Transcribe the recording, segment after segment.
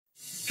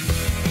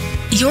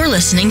You're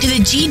listening to the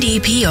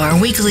GDPR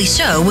Weekly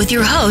Show with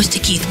your host,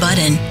 Keith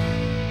Budden.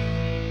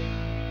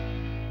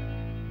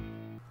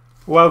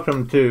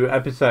 Welcome to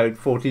episode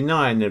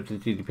 49 of the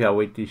GDPR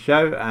Weekly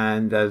Show,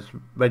 and as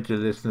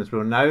regular listeners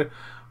will know,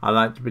 I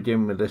like to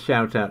begin with a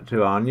shout out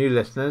to our new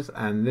listeners,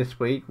 and this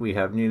week we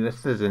have new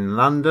listeners in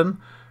London,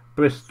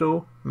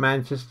 Bristol,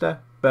 Manchester,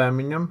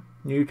 Birmingham,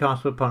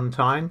 Newcastle upon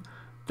Tyne,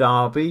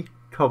 Derby,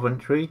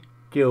 Coventry,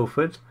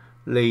 Guildford,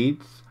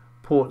 Leeds,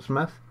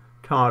 Portsmouth,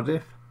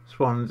 Cardiff,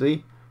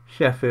 Swansea,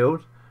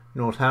 Sheffield,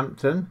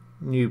 Northampton,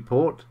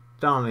 Newport,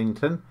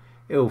 Darlington,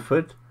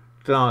 Ilford,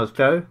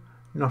 Glasgow,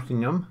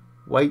 Nottingham,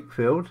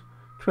 Wakefield,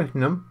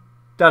 Twickenham,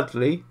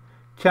 Dudley,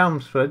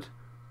 Chelmsford,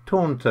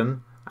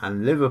 Taunton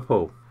and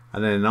Liverpool.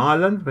 And then in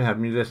Ireland we have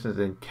new listeners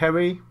in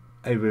Kerry.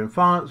 Over in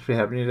France we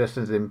have new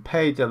listeners in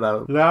Pays de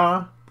la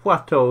Loire,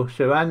 Poitou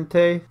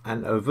Charentes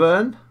and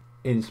Auvergne.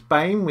 In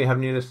Spain we have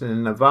new listeners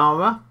in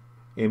Navarra,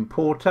 in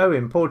Porto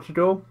in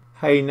Portugal,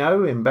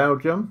 Hainaut in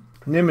Belgium,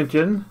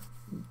 Nijmegen,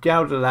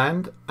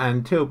 Gelderland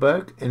and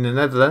Tilburg in the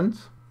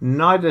Netherlands,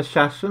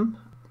 Niedersachsen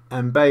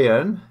and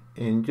Bayern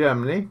in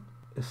Germany,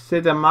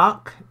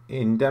 Sidermark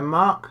in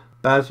Denmark,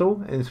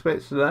 Basel in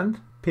Switzerland,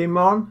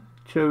 Piemont,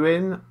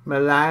 Turin,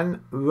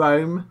 Milan,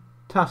 Rome,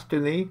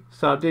 Tuscany,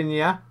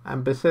 Sardinia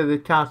and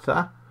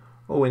Basilicata,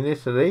 all in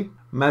Italy,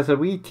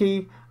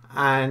 Mazowiecki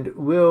and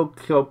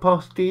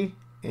Wielkopolski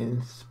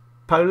in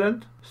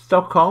Poland,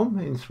 Stockholm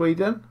in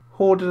Sweden,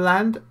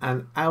 Hordaland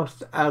and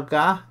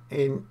Aust-Agder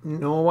in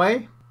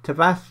Norway,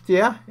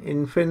 Tavastia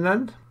in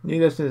Finland, new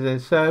listeners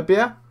in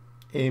Serbia,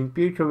 in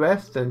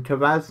Bucharest and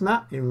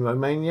Kavazna in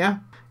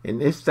Romania,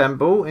 in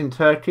Istanbul in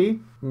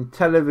Turkey, in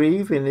Tel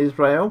Aviv in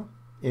Israel,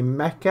 in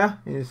Mecca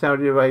in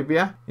Saudi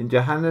Arabia, in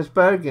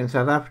Johannesburg in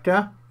South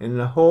Africa, in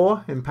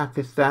Lahore in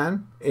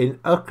Pakistan, in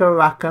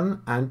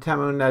Uttarakhand and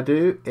Tamil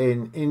Nadu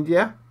in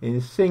India,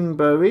 in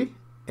Singapore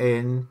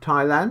in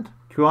Thailand,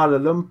 Kuala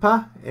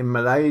Lumpur in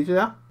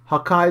Malaysia,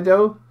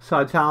 Hokkaido,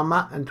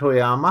 Saitama and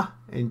Toyama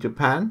in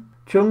Japan,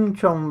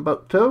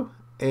 Chungcheongbuk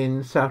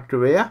in South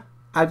Korea,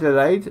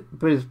 Adelaide,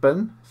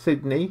 Brisbane,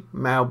 Sydney,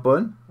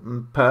 Melbourne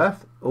and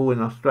Perth, all in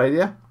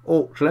Australia,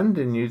 Auckland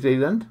in New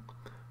Zealand,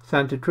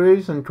 Santa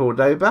Cruz and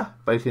Cordoba,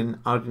 both in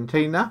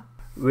Argentina,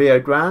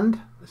 Rio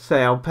Grande,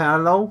 Sao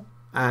Paulo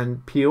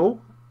and Pio,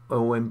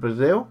 all in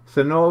Brazil,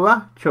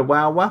 Sonora,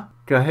 Chihuahua,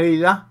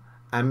 Coahuila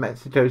and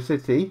Mexico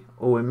City,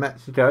 all in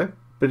Mexico,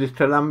 British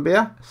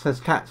Columbia,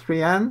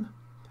 Saskatchewan,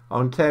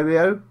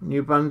 Ontario,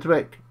 New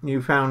Brunswick,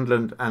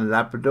 Newfoundland and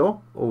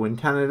Labrador, all in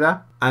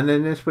Canada. And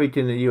then this week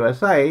in the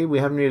USA, we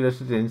have new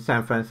listeners in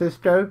San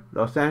Francisco,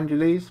 Los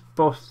Angeles,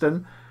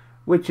 Boston,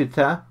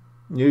 Wichita,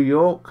 New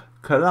York,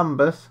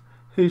 Columbus,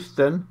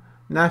 Houston,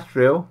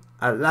 Nashville,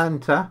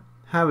 Atlanta,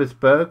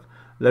 Harrisburg,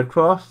 La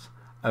Crosse,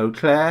 Eau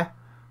Claire,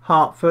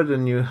 Hartford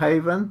and New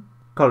Haven,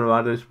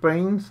 Colorado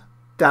Springs,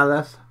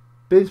 Dallas,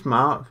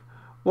 Bismarck,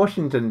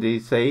 Washington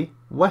DC,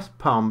 West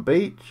Palm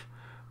Beach,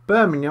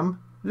 Birmingham,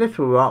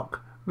 Little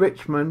Rock,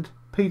 Richmond,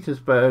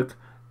 Petersburg,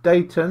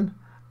 Dayton,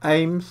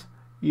 Ames,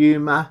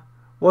 Yuma,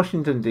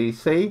 Washington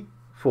DC,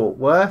 Fort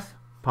Worth,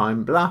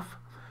 Pine Bluff,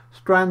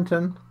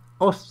 Scranton,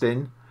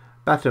 Austin,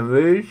 Baton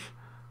Rouge,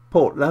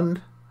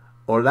 Portland,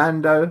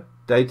 Orlando,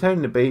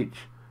 Daytona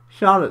Beach,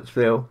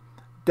 Charlottesville,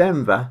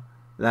 Denver,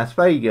 Las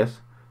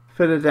Vegas,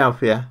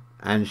 Philadelphia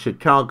and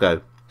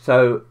Chicago.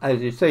 So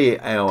as you see,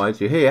 or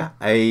as you hear,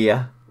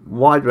 a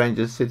wide range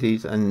of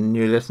cities and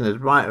new listeners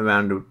right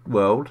around the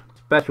world.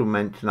 Special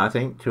mention, I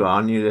think, to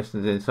our new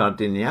listeners in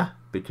Sardinia,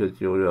 because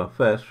you're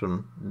first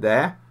from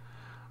there.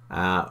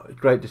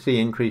 Great to see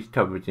increased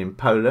coverage in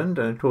Poland,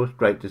 and of course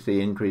great to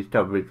see increased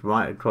coverage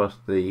right across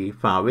the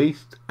Far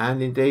East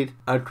and indeed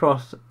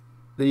across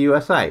the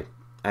USA.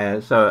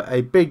 So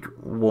a big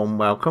warm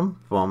welcome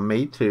from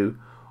me to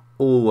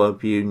all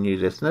of you new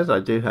listeners. I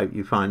do hope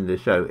you find the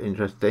show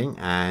interesting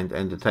and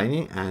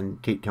entertaining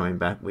and keep coming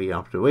back week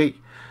after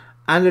week.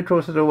 And of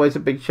course, as always, a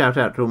big shout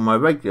out to all my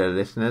regular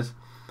listeners,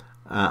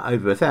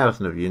 over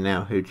 1,000 of you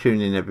now, who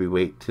tune in every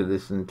week to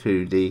listen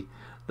to the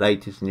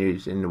latest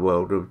news in the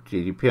world of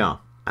GDPR.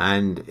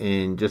 And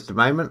in just a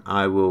moment,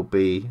 I will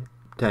be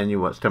telling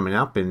you what's coming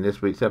up in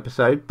this week's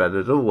episode. But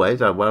as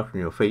always, I welcome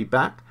your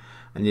feedback.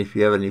 And if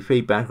you have any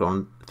feedback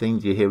on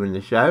things you hear in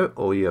the show,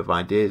 or you have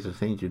ideas of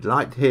things you'd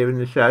like to hear in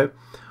the show,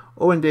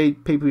 or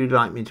indeed people you'd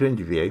like me to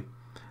interview,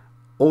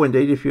 or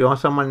indeed if you are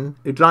someone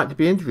who'd like to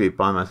be interviewed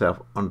by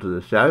myself onto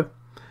the show,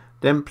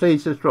 then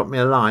please just drop me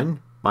a line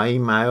by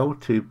email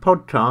to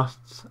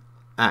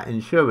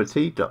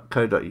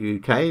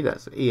podcasts@insurety.co.uk,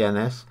 that's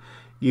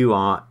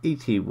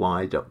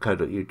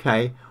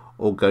ensurety.co.uk,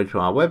 or go to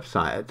our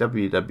website at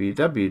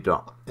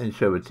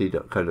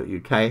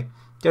www.insurety.co.uk,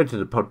 go to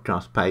the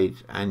podcast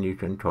page and you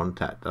can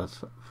contact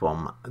us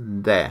from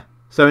there.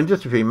 So in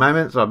just a few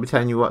moments I'll be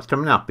telling you what's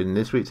coming up in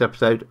this week's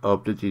episode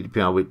of the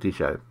GDPR Weekly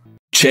Show.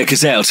 Check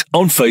us out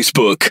on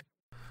Facebook.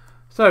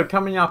 So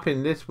coming up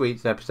in this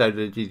week's episode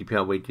of the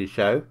GDPR Weekly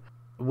Show,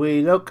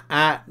 we look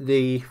at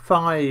the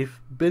 $5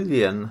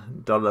 billion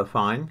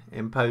fine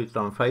imposed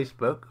on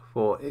Facebook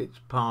for its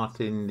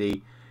part in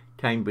the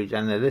Cambridge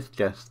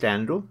Analytica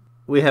scandal.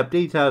 We have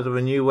details of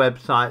a new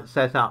website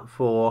set up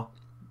for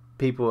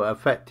people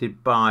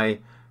affected by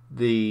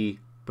the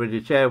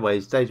British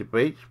Airways data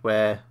breach,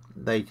 where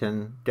they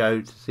can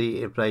go to see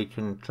if they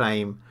can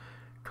claim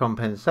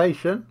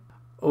compensation.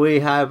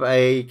 We have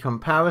a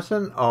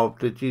comparison of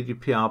the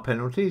GDPR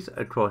penalties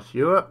across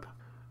Europe.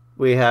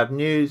 We have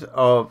news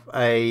of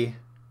a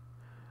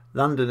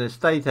London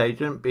estate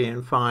agent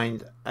being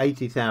fined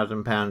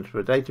 £80,000 for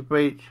a data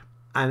breach.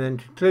 And then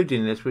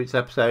concluding this week's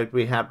episode,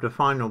 we have the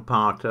final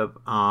part of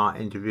our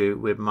interview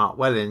with Mark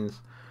Wellins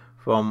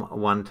from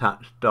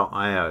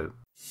OneTouch.io.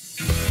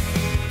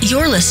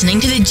 You're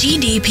listening to the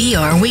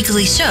GDPR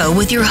Weekly Show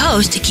with your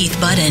host, Keith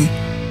Budden.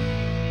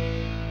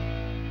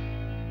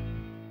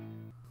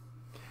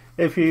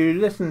 If you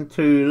listened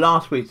to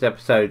last week's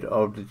episode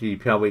of the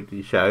GDPR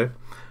Weekly Show,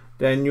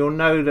 then you'll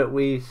know that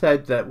we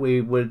said that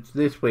we would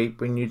this week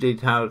bring you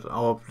details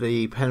of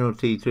the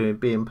penalty to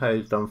be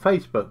imposed on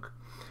Facebook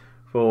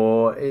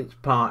for its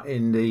part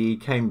in the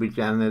Cambridge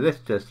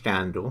Analytica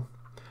scandal.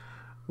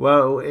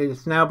 Well,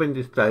 it's now been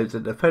disclosed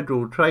that the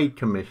Federal Trade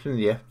Commission,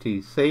 the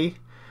FTC,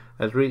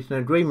 has reached an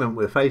agreement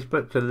with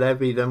Facebook to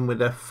levy them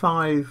with a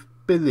 $5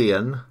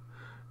 billion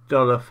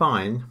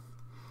fine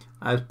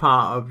as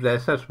part of their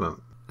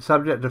settlement.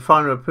 Subject to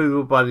final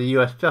approval by the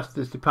US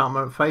Justice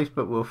Department,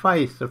 Facebook will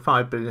face a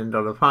 $5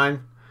 billion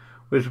fine,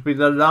 which will be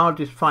the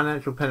largest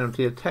financial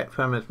penalty a tech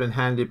firm has been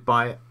handed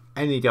by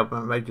any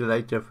government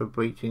regulator for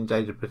breaching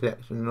data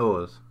protection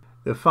laws.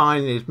 The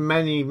fine is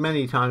many,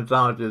 many times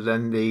larger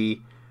than the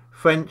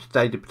French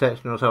Data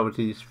Protection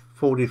Authority's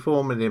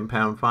 £44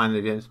 million fine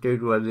against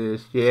Google earlier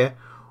this year,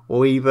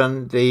 or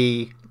even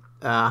the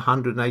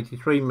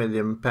 £183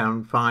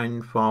 million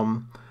fine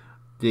from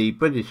the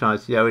British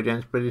ICO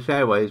against British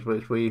Airways,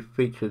 which we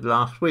featured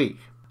last week.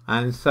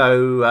 And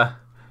so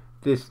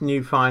this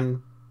new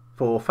fine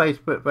for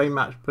Facebook very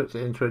much puts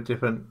it into a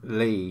different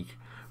league.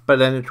 But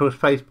then, of course,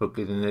 Facebook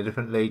is in a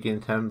different league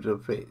in terms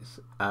of its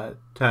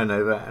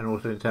turnover and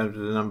also in terms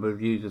of the number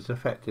of users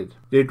affected.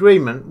 The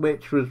agreement,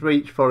 which was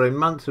reached following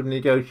months of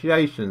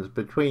negotiations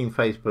between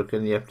Facebook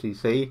and the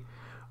FTC,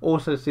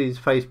 also sees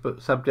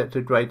Facebook subject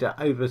to greater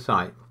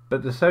oversight.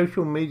 But the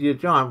social media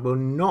giant will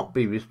not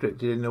be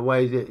restricted in the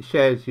ways it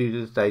shares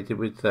users' data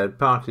with third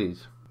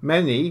parties.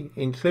 Many,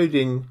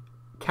 including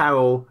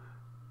Carol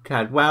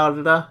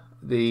Cadwalder,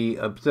 the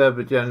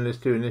Observer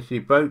journalist who initially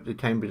broke the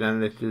Cambridge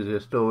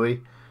Analytica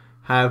story,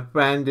 have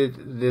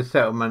branded the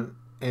settlement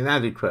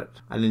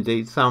inadequate, and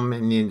indeed some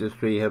in the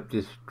industry have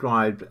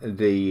described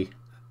the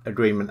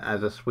agreement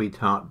as a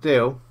sweetheart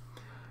deal,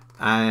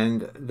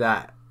 and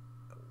that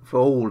for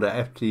all the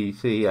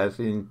FTC has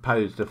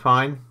imposed a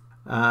fine,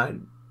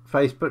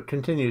 Facebook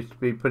continues to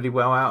be pretty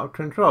well out of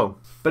control.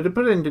 But to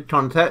put it into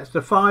context,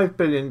 the $5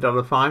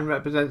 billion fine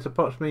represents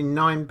approximately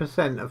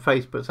 9% of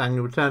Facebook's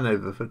annual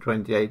turnover for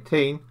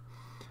 2018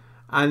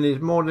 and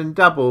is more than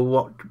double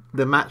what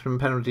the maximum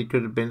penalty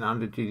could have been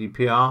under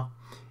GDPR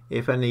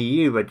if an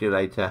EU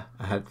regulator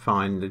had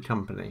fined the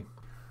company.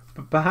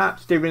 But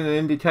perhaps giving an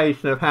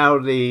indication of how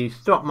the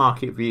stock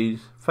market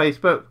views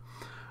Facebook,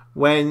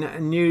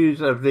 when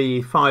news of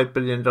the $5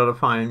 billion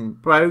fine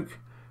broke,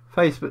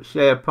 Facebook's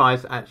share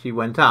price actually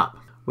went up,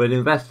 with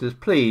investors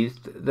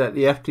pleased that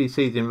the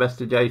FTC's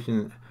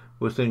investigation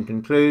will soon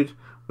conclude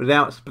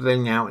without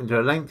spilling out into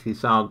a lengthy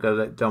saga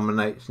that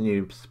dominates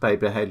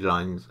newspaper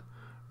headlines,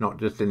 not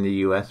just in the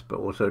US but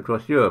also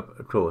across Europe,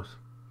 of course.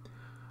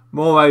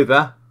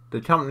 Moreover,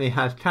 the company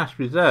has cash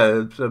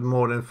reserves of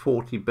more than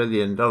 $40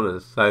 billion,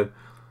 so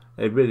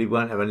they really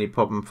won't have any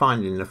problem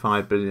finding the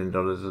 $5 billion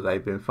that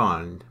they've been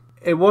fined.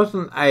 It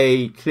wasn't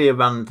a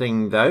clear-run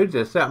thing, though.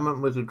 The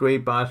settlement was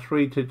agreed by a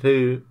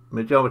 3-2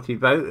 majority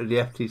vote of the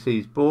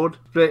FTC's board,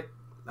 split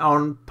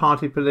on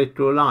party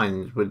political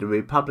lines, with the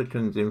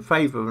Republicans in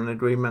favour of an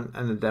agreement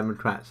and the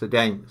Democrats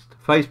against.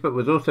 Facebook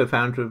was also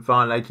found to have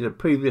violated a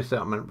previous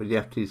settlement with the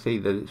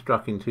FTC that it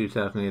struck in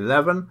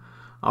 2011,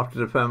 after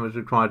the firm was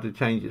required to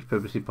change its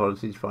privacy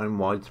policies following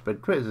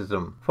widespread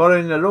criticism.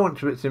 Following the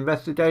launch of its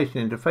investigation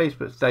into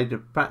Facebook's data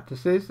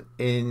practices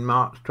in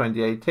March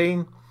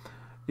 2018,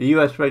 the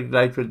US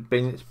regulator had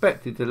been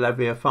expected to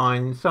levy a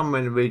fine somewhere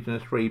in the region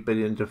of $3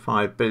 billion to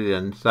 $5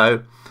 billion,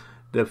 so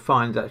the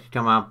fines actually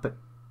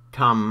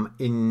come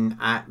in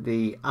at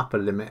the upper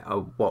limit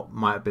of what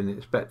might have been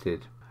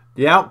expected.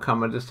 The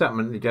outcome of the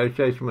settlement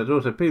negotiation was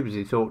also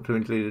previously thought to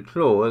include a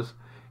clause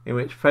in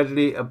which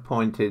federally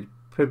appointed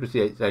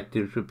privacy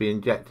executives would be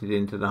injected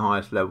into the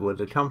highest level of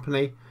the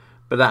company,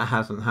 but that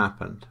hasn't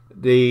happened.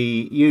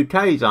 The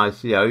UK's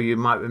ICO, you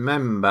might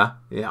remember,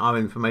 our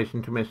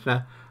Information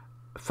Commissioner,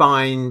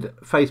 fined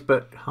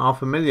Facebook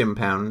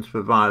 £500,000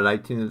 for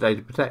violating the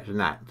Data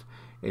Protection Act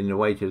in the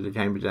wake of the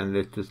Cambridge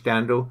Analytica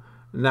scandal,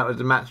 and that was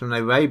the maximum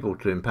they were able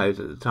to impose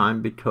at the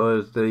time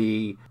because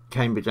the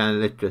Cambridge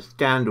Analytica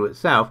scandal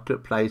itself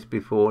took place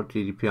before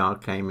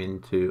GDPR came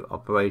into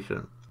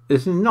operation.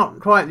 This is not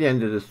quite the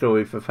end of the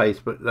story for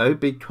Facebook, though,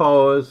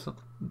 because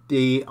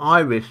the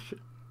Irish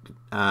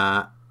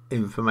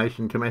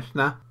Information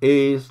Commissioner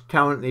is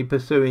currently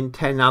pursuing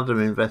 10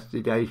 other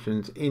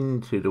investigations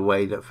into the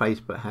way that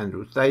Facebook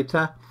handles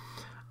data.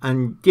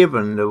 And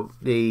given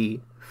the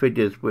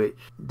figures which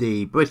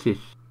the British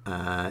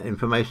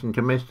Information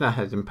Commissioner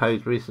has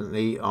imposed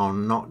recently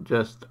on not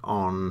just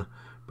on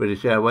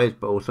British Airways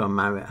but also on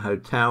Marriott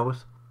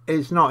Hotels,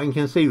 it's not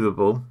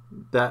inconceivable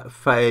that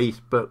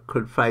Facebook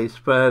could face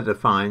further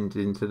fines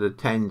into the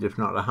tens, if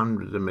not the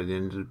hundreds of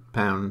millions of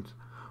pounds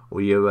or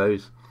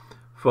euros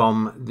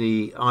from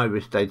the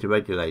Irish data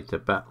regulator.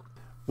 But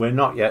we're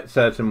not yet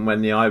certain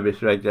when the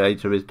Irish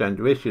regulator is going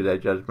to issue their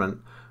judgment.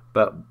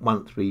 But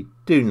once we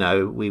do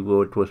know, we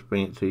will of course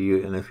bring it to you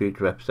in a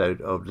future episode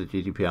of the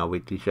GDPR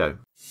Weekly Show.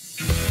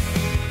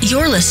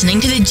 You're listening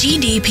to the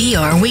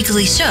GDPR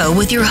Weekly Show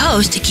with your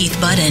host, Keith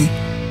Budden.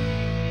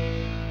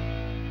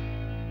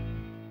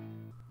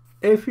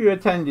 If you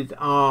attended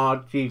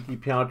our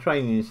GDPR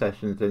training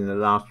sessions in the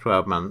last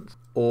 12 months,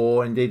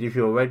 or indeed if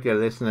you're a regular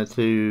listener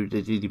to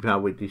the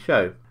GDPR Weekly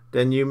Show,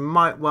 then you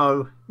might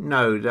well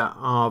know that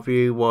our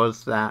view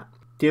was that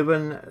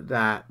given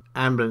that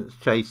ambulance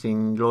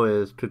chasing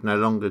lawyers could no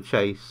longer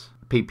chase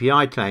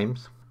PPI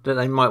claims, that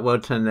they might well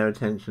turn their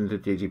attention to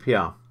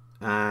GDPR.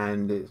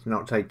 And it's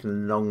not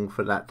taken long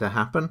for that to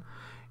happen.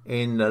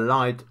 In the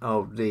light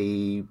of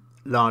the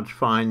large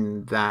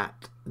fine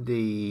that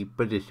the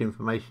British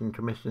Information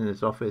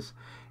Commissioner's Office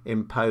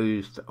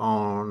imposed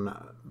on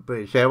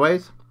British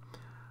Airways,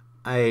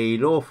 a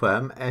law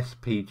firm,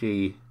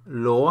 SPG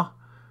Law,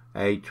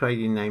 a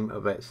trading name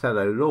of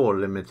Excello Law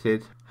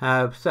Limited,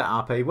 have set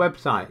up a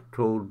website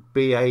called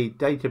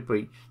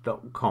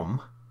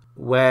badataBreach.com,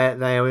 where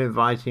they are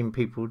inviting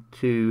people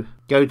to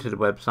go to the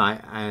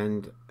website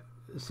and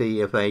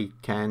see if they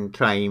can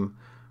claim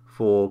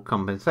for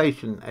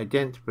compensation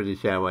against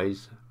British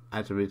Airways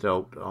as a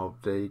result of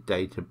the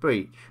data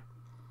breach.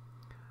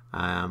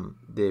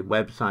 The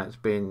website's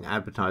been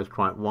advertised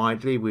quite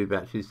widely. We've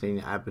actually seen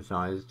it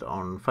advertised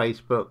on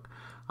Facebook.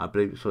 I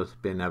believe it's also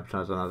been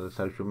advertised on other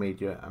social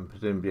media and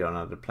presumably on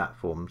other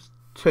platforms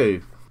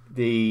too.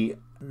 The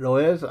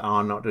lawyers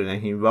are not doing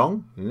anything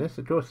wrong in this.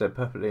 Of course, they're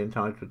perfectly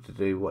entitled to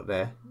do what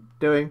they're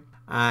doing,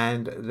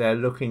 and they're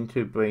looking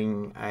to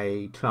bring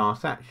a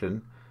class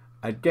action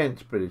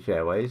against British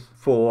Airways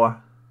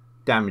for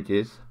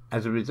damages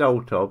as a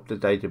result of the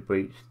data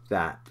breach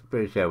that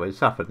British Airways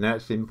suffered. Now,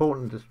 it's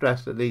important to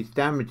stress that these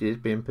damages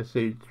being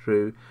pursued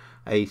through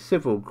a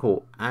civil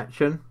court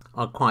action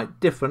are quite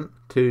different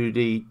to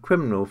the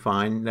criminal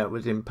fine that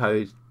was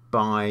imposed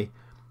by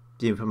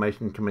the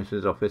Information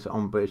Commissioner's Office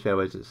on British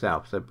Airways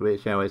itself. So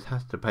British Airways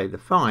has to pay the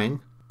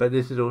fine, but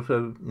this is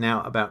also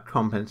now about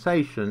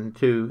compensation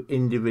to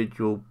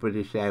individual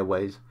British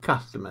Airways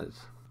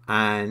customers.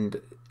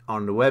 And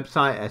on the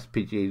website,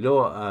 SPG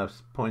Law are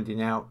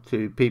pointing out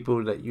to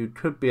people that you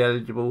could be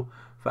eligible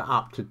for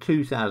up to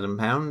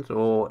 £2,000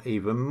 or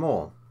even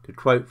more. To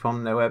quote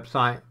from their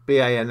website,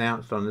 BA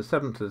announced on the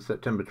 7th of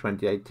September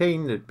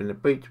 2018 there had been a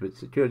breach of its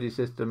security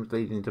systems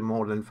leading to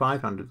more than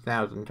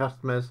 500,000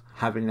 customers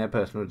having their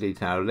personal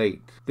detail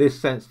leaked. This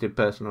sensitive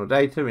personal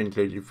data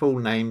included full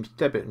names,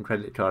 debit and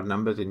credit card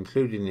numbers,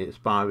 including the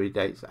expiry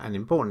dates and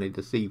importantly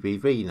the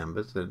CVV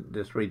numbers,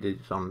 the 3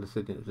 digits on the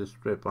signature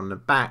strip on the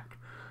back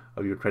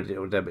of your credit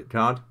or debit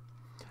card,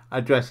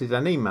 addresses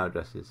and email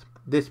addresses.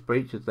 This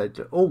breach has led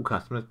to all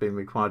customers being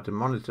required to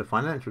monitor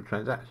financial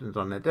transactions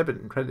on their debit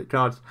and credit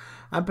cards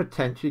and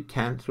potentially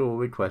cancel or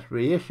request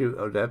reissue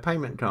of their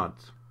payment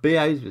cards.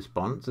 BA's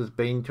response has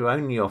been to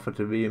only offer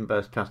to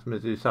reimburse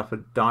customers who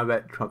suffered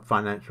direct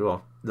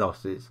financial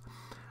losses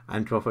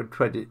and to offer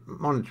credit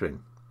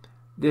monitoring.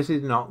 This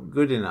is not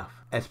good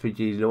enough.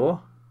 SPG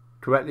Law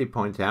correctly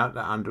point out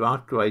that under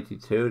Article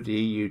 82 of the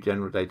EU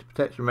General Data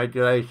Protection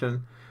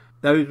Regulation,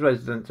 those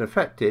residents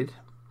affected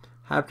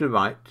have the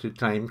right to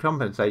claim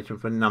compensation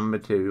for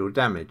non-material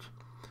damage.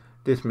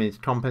 This means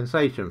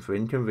compensation for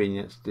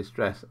inconvenience,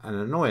 distress and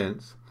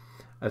annoyance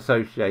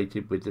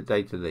associated with the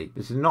data leak.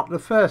 This is not the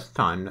first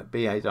time that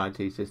BA's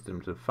IT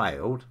systems have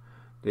failed,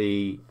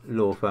 the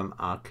law firm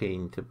are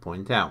keen to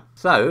point out.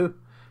 So,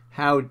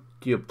 how do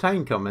you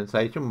obtain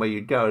compensation? Well,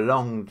 you go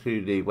along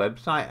to the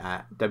website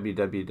at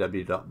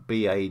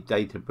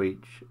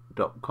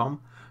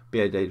www.badataBreach.com,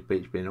 BA Data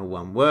Breach being all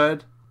one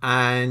word,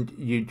 and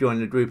you join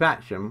the group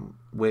action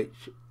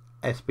which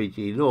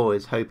SPG Law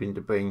is hoping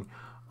to bring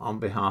on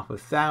behalf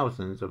of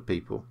thousands of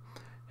people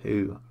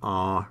who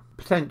are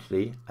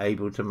potentially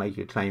able to make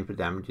a claim for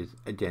damages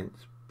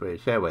against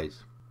British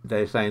Airways.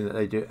 They're saying that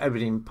they do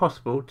everything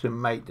possible to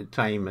make the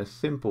claim as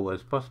simple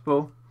as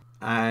possible,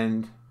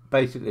 and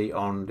basically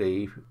on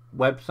the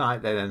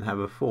website they then have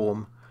a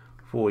form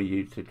for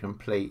you to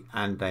complete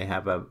and they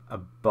have a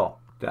bot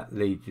that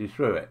leads you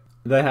through it.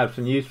 They have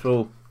some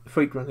useful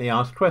frequently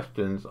asked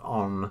questions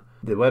on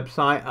the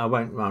website. I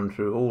won't run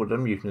through all of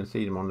them, you can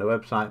see them on the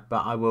website,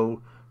 but I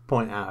will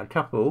point out a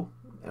couple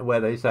where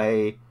they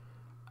say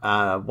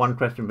one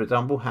question, for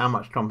example, how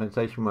much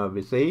compensation will I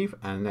receive?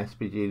 And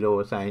SPG Law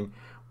is saying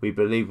we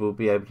believe we'll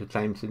be able to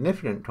claim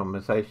significant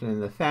compensation in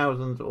the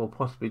thousands or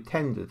possibly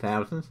tens of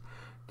thousands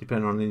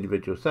depending on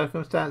individual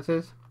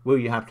circumstances. Will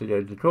you have to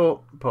go to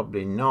court?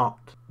 Probably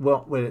not.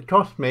 What will it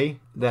cost me?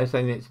 They're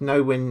saying it's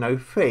no win, no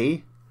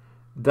fee.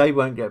 They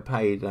won't get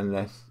paid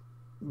unless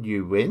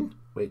you win,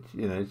 which,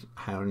 is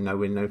how no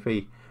win, no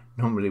fee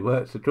normally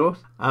works, of course.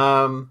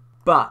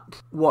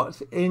 But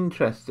what's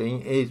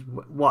interesting is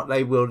what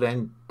they will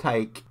then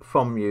take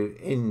from you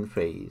in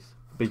fees.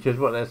 Because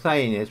what they're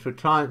saying is for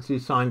clients who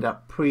signed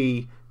up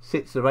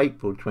pre-6th of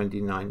April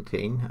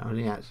 2019, I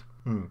think that's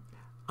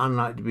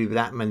unlikely to be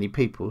that many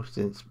people,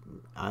 since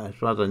as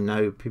far as I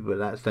know, people at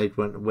that stage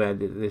weren't aware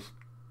that this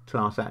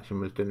class action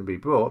was going to be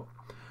brought.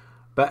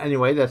 But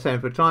anyway, they're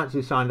saying for clients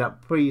who signed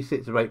up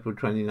pre-6th of April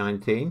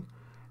 2019,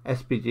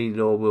 SPG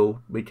Law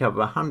will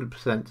recover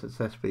 100%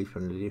 successfully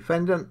from the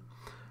defendant,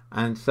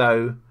 and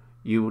so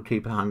you will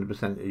keep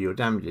 100% of your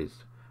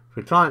damages.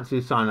 For clients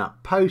who sign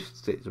up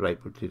post 6th of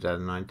April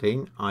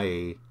 2019,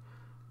 i.e.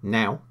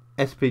 now,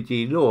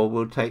 SPG Law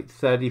will take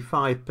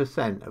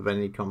 35% of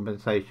any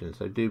compensation.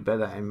 So do bear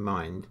that in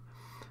mind,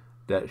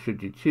 that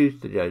should you choose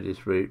to go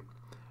this route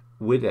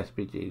with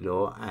SPG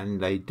Law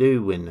and they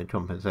do win the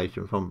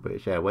compensation from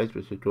British Airways,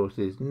 which of course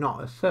is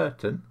not as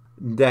certain,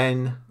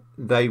 then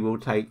they will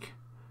take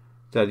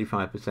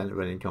 35% of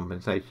any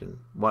compensation.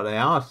 What they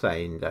are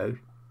saying though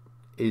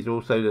is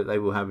also that they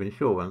will have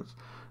insurance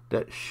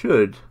that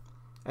should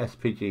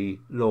SPG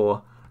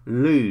Law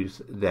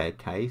lose their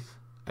case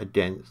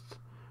against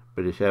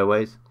British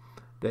Airways,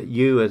 that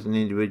you as an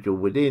individual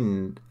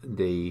within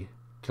the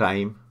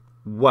claim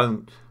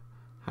won't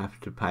have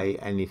to pay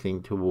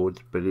anything towards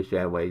British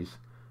Airways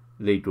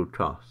legal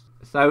costs.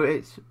 So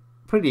it's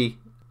pretty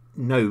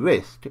no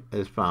risk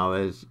as far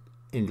as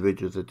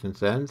individuals are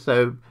concerned.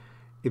 So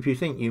if you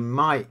think you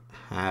might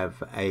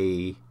have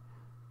a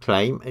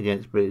claim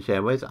against British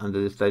Airways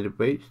under this data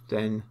breach,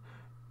 then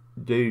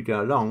do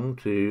go along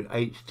to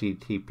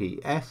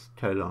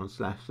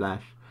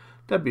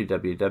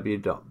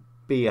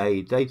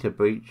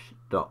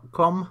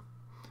https://www.badataBreach.com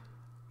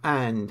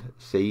and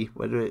see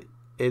whether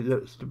it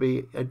looks to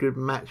be a good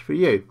match for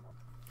you.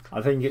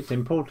 I think it's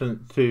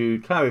important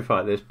to clarify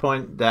at this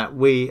point that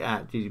we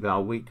at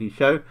GDPR Weekly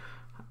Show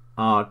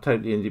are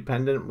totally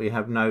independent. We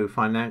have no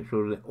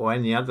financial or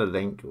any other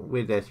link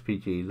with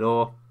SPG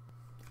Law,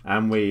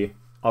 and we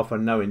offer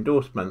no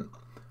endorsement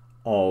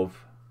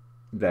of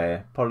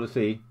their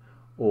policy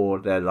or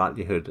their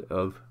likelihood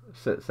of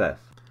success.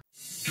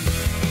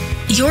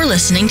 You're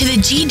listening to the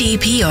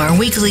GDPR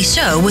Weekly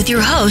Show with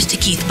your host,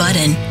 Keith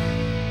Budden.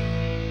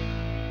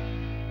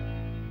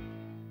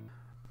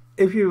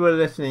 If you were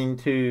listening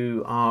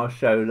to our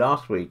show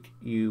last week,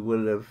 you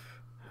will have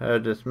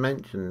heard us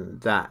mention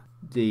that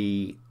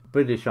the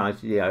British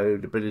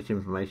ICO, the British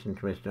Information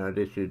Commissioner, had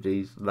issued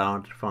these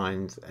large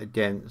fines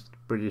against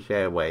British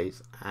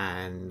Airways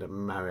and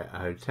Marriott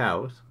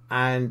Hotels,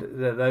 and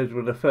that those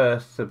were the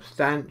first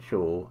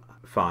substantial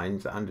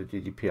fines under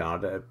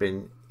GDPR that have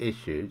been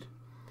issued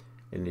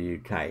in the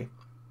UK,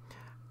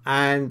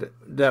 and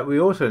that we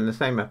also in the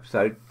same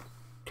episode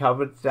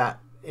covered that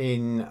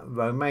in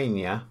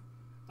Romania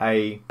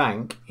a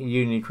bank,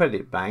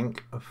 UniCredit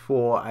Bank,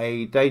 for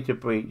a data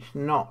breach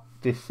not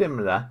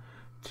dissimilar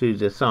to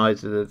the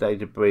size of the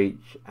data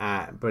breach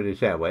at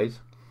British Airways,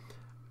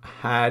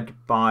 had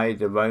by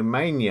the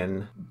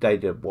Romanian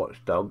data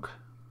watchdog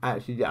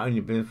actually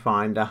only been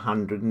fined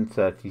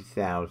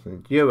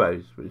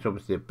 €130,000, which is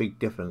obviously a big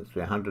difference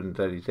between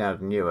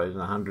 €130,000 and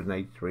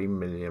 £183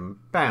 million,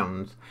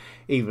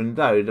 even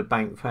though the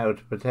bank failed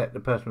to protect the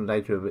personal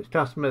data of its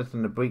customers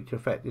and the breach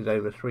affected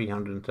over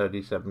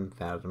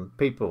 337,000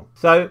 people.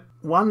 So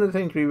one of the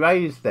things we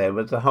raised there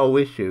was the whole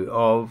issue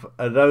of,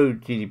 although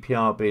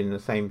GDPR being the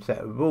same set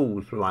of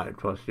rules right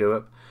across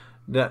Europe,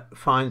 that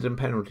fines and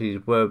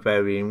penalties were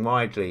varying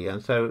widely,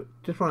 and so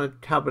just want to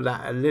cover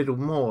that a little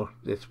more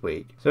this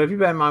week. So if you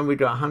bear in mind, we've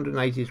got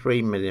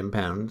 £183 million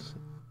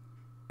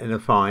in a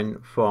fine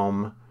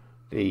from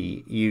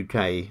the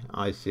UK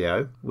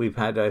ICO. We've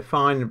had a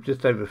fine of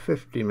just over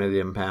 £50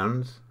 million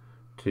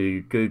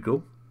to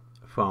Google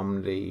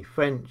from the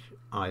French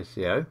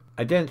ICO,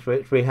 against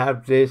which we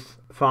have this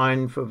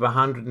fine of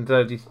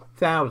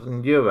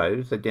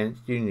 €130,000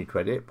 against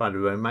UniCredit by the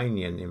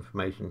Romanian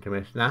Information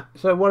Commissioner.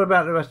 So what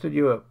about the rest of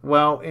Europe?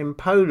 Well, in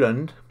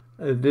Poland,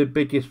 the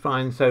biggest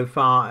fine so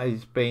far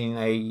has been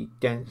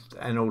against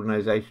an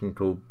organisation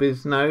called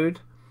Biznode,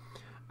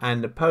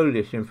 and the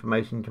Polish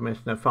Information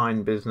Commissioner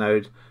fined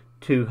Biznode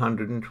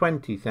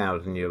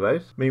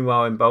 €220,000.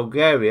 Meanwhile, in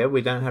Bulgaria,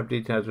 we don't have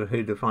details of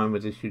who the fine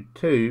was issued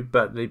to,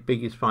 but the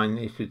biggest fine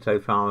issued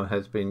so far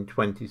has been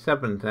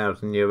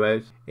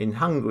 €27,000. In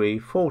Hungary,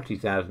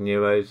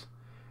 €40,000,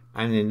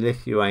 and in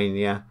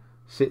Lithuania,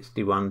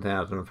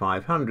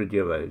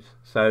 €61,500.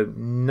 So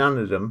none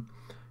of them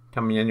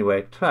coming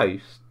anywhere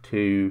close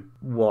to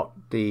what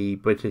the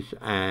British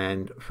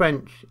and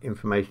French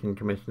Information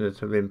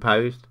Commissioners have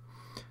imposed,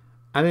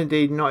 and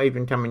indeed not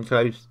even coming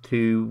close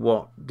to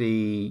what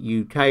the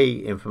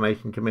UK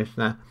Information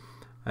Commissioner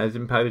has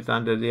imposed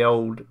under the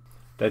old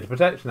Data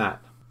Protection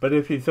Act. But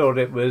if you thought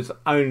it was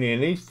only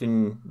in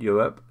Eastern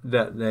Europe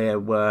that there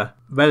were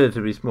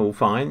relatively small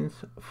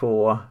fines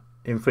for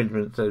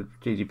infringements of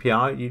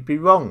GDPR, you'd be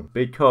wrong,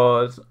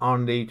 because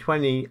on the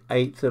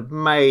 28th of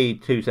May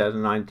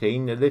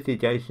 2019, the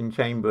litigation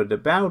chamber of the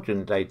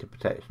Belgian Data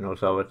Protection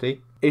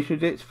Authority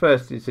issued its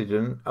first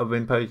decision of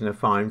imposing a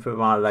fine for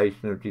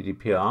violation of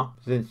GDPR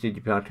since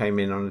GDPR came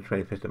in on the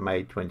 25th of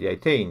May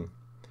 2018.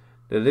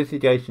 The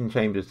litigation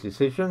chamber's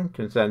decision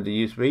concerned the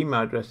use of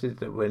email addresses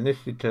that were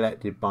initially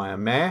collected by a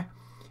mayor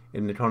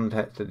in the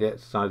context of the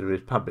exercise of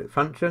his public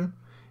function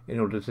in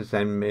order to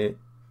send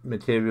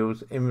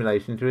materials in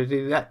relation to his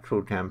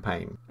electoral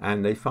campaign,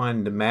 and they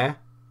fined the mayor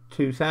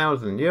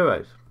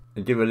 €2,000.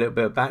 To give a little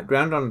bit of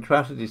background, on the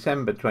 12th of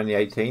December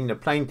 2018, the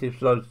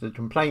plaintiffs lodged a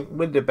complaint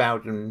with the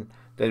Belgian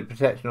Data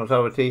Protection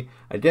Authority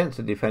against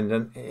the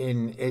defendant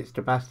in its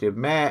capacity of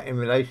mayor in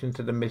relation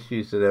to the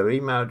misuse of their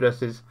email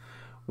addresses,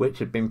 which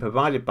had been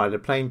provided by the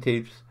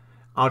plaintiff's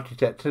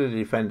architect to the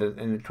defendant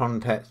in the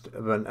context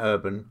of an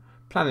urban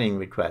planning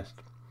request.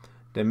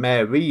 The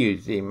mayor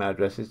reused the email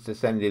addresses to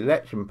send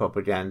election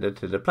propaganda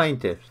to the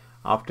plaintiffs.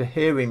 After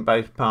hearing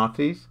both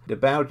parties, the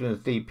Belgian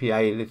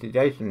DPA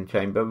litigation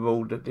chamber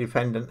ruled that the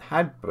defendant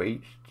had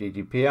breached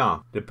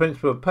GDPR. The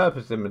principal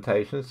purpose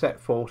limitation set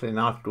forth in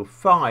Article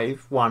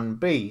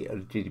 5(1)(b)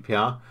 of the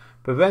GDPR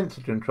prevents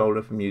the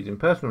controller from using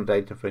personal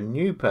data for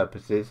new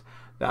purposes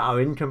that are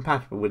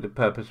incompatible with the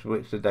purpose for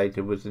which the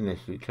data was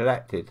initially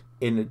collected.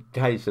 In the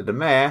case of the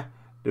mayor,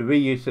 the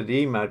reuse of the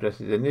email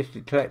addresses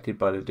initially collected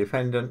by the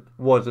defendant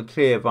was a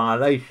clear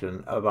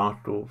violation of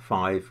Article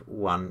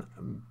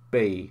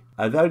 5(1)(b).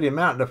 Although the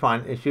amount of the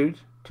fine issued,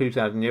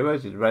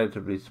 €2,000, is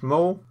relatively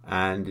small,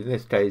 and in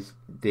this case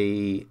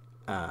the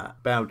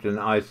Belgian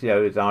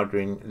ICO is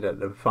arguing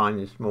that the fine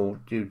is small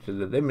due to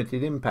the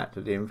limited impact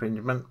of the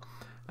infringement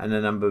and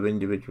the number of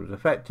individuals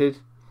affected,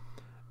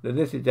 the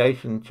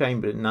litigation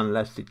chamber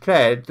nonetheless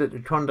declared that the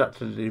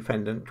conduct of the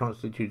defendant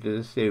constituted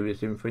a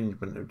serious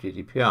infringement of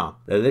GDPR.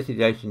 The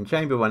litigation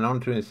chamber went on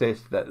to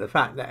insist that the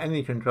fact that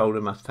any controller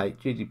must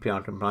take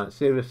GDPR compliance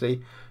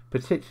seriously,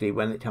 particularly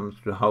when it comes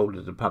to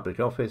holders of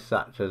public office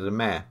such as a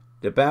mayor.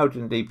 The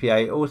Belgian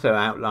DPA also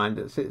outlined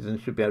that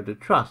citizens should be able to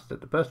trust that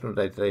the personal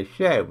data they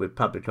share with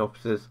public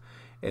officers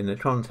in the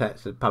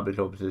context of public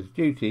officers'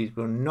 duties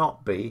will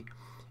not be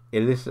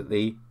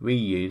illicitly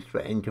reused for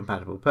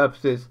incompatible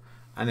purposes,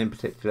 and in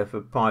particular for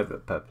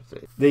private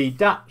purposes. The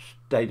Dutch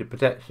Data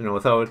Protection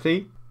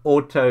Authority,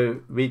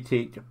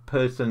 Autoriteit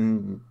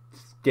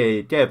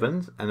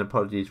Persoonsgegevens, and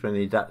apologies for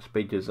any Dutch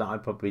speakers that I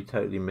probably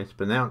totally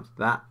mispronounced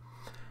that,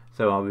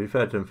 so I'll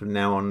refer to them from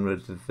now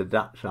onwards as the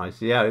Dutch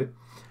ICO,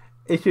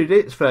 issued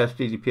its first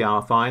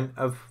GDPR fine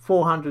of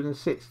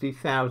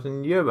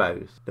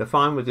 €460,000. The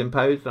fine was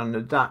imposed on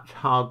the Dutch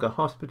Haga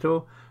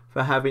Hospital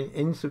for having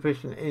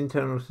insufficient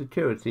internal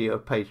security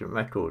of patient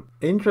records.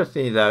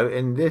 Interestingly though,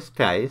 in this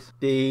case,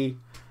 the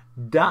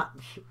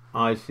Dutch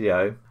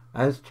ICO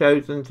has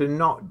chosen to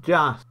not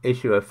just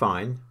issue a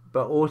fine,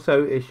 but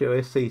also issue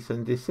a cease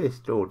and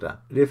desist order.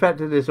 The effect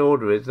of this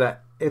order is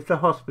that if the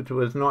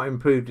hospital has not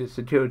improved its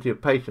security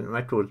of patient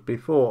records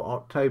before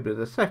October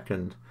the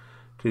 2nd,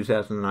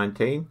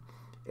 2019,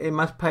 it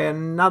must pay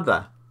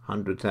another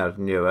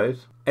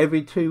 €100,000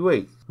 every 2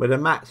 weeks, with a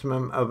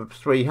maximum of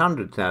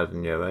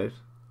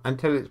 €300,000,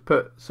 until it's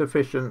put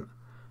sufficient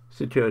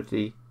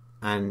security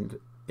and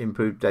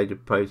improved data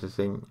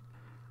processing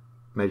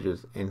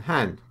measures in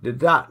hand. The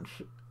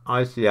Dutch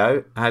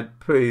ICO had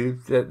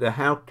proved that the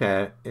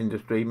healthcare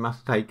industry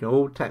must take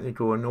all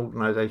technical and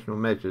organisational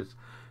measures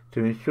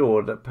to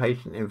ensure that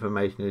patient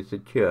information is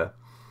secure.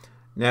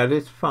 Now,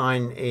 this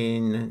fine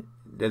in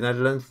the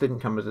Netherlands didn't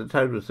come as a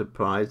total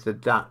surprise. The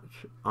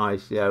Dutch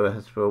ICO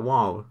has for a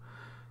while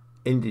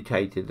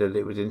indicated that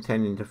it was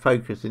intending to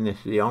focus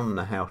initially on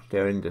the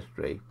healthcare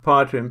industry.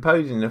 Prior to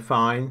imposing the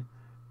fine,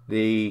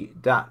 the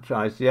Dutch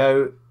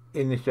ICO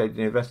initiated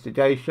an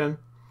investigation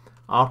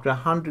after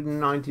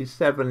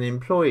 197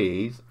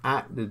 employees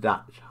at the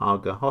Dutch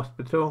Haga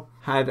Hospital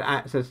had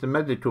access to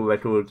medical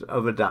records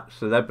of a Dutch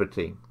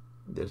celebrity.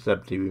 The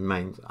celebrity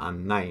remains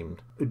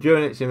unnamed.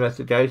 During its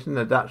investigation,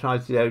 the Dutch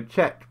ICO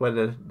checked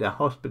whether the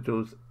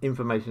hospital's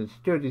information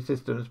security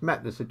systems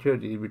met the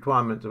security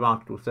requirements of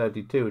Article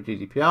 32 of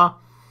GDPR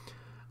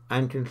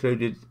and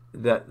concluded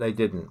that they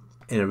didn't.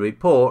 In a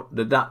report,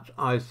 the Dutch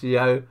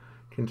ICO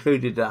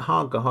concluded that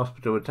Haga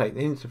Hospital had taken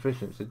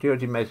insufficient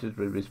security measures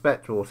with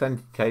respect to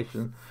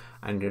authentication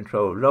and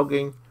control of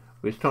logging,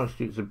 which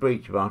constitutes a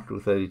breach of Article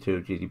 32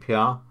 of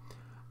GDPR.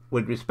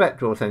 With respect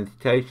to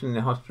authentication,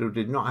 the hospital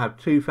did not have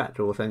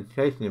two-factor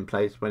authentication in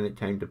place when it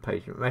came to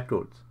patient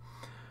records.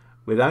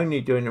 With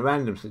only doing a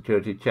random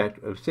security check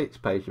of 6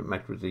 patient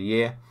records a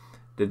year,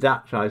 the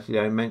Dutch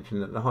ICO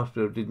mentioned that the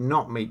hospital did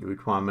not meet the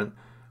requirement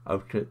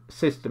of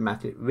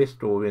systematic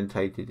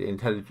risk-orientated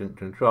intelligent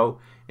control,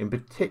 in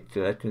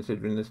particular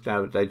considering the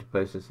scale of data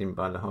processing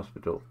by the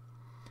hospital.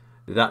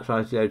 The Dutch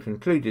ICO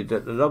concluded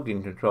that the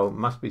login control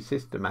must be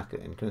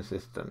systematic and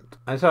consistent.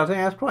 And so I think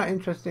that's quite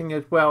interesting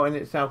as well in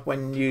itself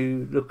when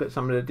you look at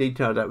some of the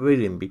detail of that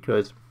ruling,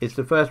 because it's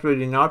the first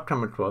ruling I've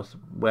come across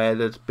where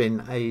there's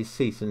been a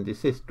cease and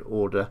desist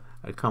order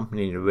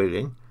accompanying the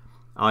ruling,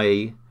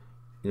 i.e.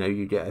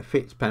 you get a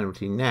fixed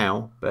penalty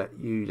now, but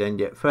you then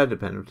get further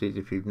penalties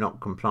if you've not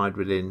complied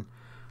within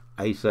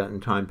a certain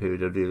time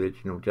period of the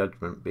original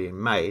judgment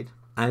being made.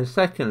 And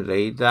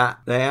secondly,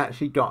 that they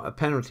actually got a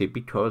penalty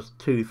because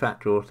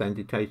two-factor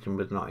authentication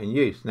was not in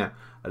use. Now,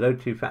 although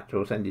two-factor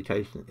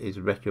authentication is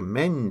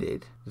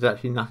recommended, there's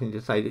actually nothing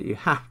to say that you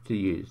have to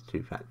use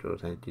two-factor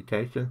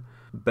authentication.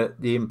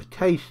 But the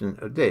implication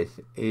of this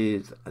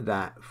is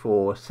that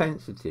for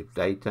sensitive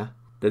data,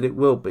 that it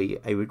will be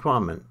a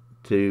requirement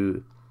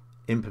to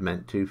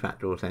implement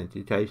two-factor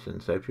authentication.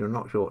 So if you're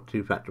not sure what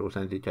two-factor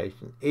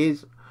authentication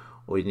is,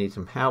 or you need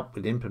some help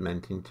with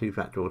implementing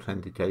two-factor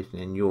authentication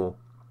in your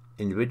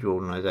individual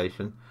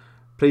organisation,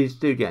 please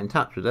do get in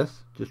touch with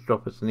us. Just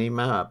drop us an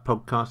email at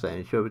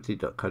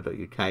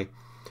podcast@insurity.co.uk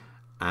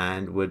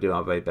and we'll do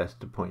our very best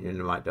to point you in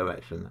the right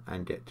direction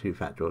and get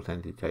two-factor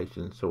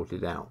authentication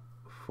sorted out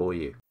for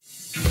you.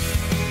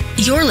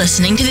 You're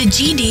listening to the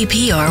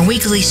GDPR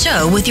Weekly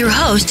Show with your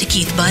host,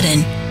 Keith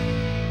Budden.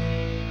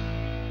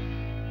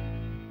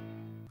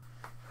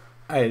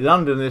 A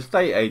London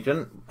estate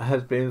agent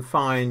has been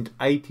fined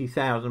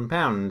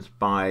 £80,000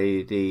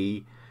 by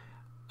the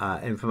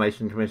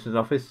Information Commissioner's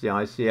Office, the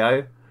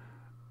ICO,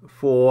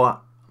 for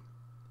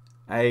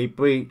a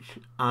breach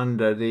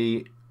under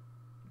the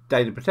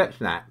Data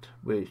Protection Act,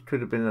 which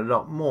could have been a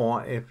lot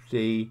more if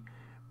the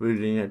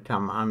ruling had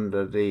come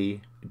under the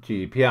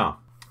GDPR.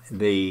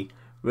 The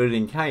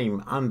ruling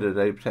came under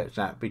the Data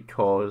Protection Act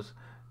because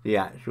the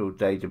actual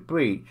data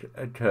breach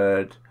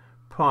occurred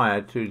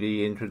prior to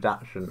the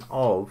introduction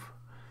of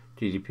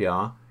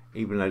GDPR,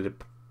 even though the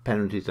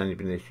penalty's only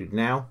been issued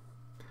now.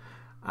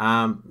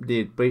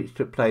 The breach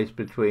took place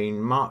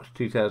between March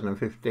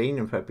 2015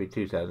 and February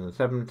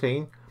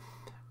 2017,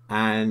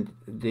 and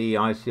the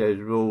ICOs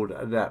ruled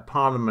that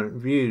Parliament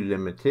View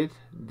Limited,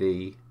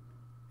 the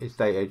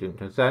estate agent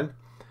concerned,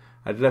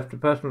 had left the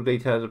personal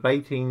details of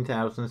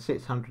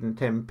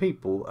 18,610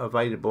 people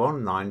available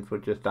online for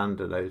just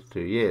under those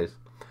 2 years.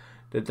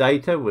 The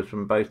data was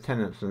from both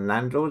tenants and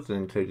landlords and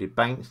included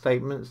bank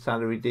statements,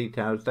 salary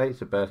details,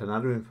 dates of birth and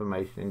other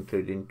information,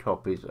 including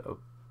copies of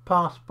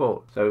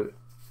passports. So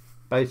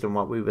based on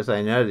what we were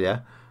saying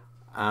earlier,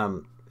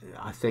 I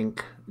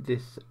think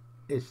this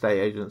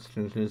estate agents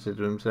can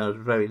consider themselves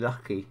very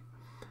lucky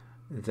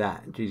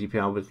that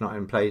GDPR was not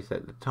in place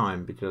at the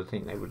time, because I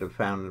think they would have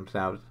found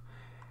themselves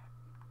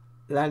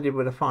landed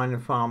with a fine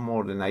of far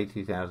more than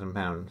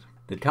 £80,000.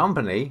 The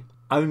company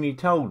only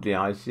told the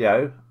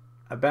ICO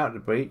about the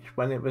breach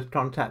when it was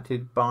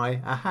contacted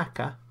by a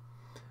hacker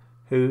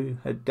who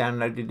had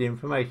downloaded the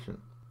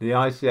information. The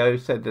ICO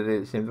said that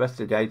its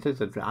investigators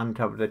had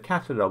uncovered a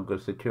catalogue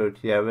of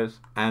security errors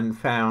and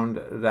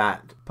found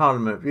that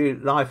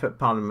Life at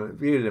Parliament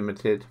View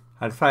Limited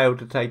had failed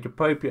to take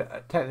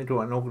appropriate technical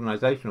and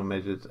organisational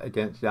measures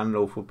against the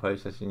unlawful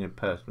processing of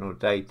personal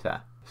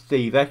data.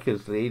 Steve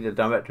Eckersley, the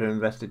Director of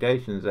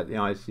Investigations at the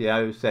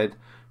ICO, said,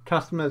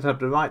 "Customers have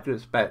the right to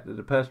expect that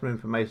the personal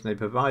information they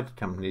provide to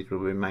companies will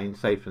remain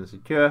safe and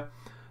secure.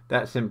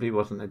 That simply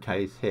wasn't the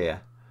case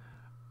here.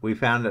 We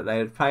found that they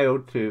had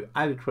failed to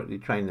adequately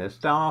train their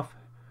staff,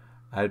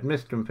 had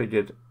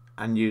misconfigured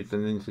and used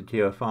an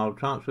insecure file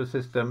transfer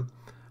system,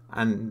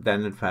 and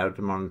then had failed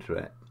to monitor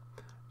it.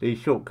 These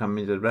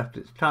shortcomings had left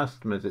its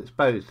customers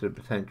exposed to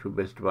the potential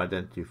risk of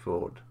identity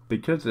fraud.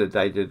 Because of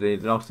the data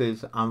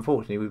losses,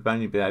 unfortunately, we've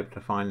only been able to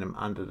find them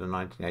under the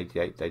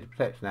 1988 Data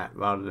Protection Act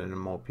rather than a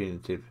more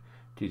punitive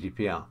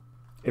GDPR.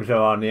 If there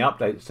are any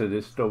updates to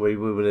this story,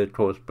 we will of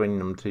course bring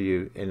them to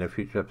you in a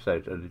future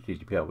episode of the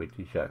GDPR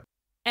Weekly Show.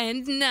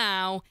 And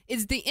now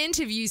is the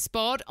interview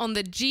spot on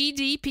the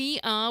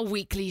GDPR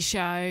Weekly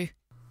Show.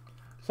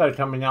 So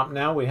coming up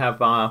now, we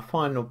have our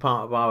final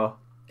part of our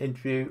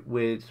interview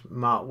with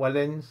Mark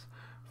Wellins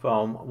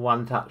from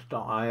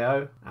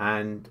OneTouch.io,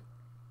 and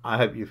I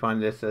hope you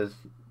find this as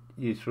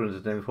useful and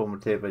as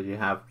informative as you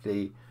have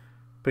the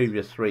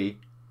previous three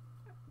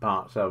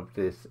parts of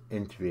this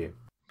interview.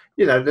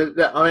 I think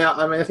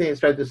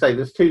it's fair to say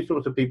there's two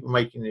sorts of people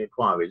making the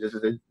inquiry. There's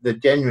the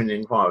genuine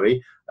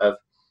inquiry of,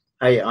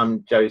 "Hey,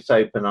 I'm Joe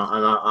Soap and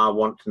I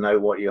want to know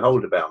what you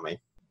hold about me."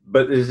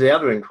 But there's the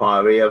other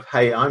inquiry of,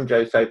 "Hey, I'm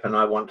Joe Soap and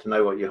I want to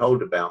know what you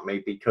hold about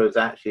me because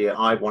actually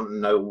I want to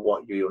know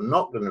what you're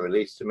not going to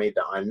release to me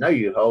that I know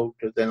you hold,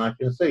 because then I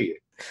can sue you."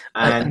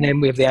 And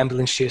then we have the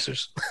ambulance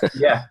chasers.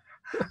 Yeah.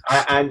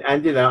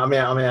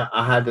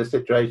 I had a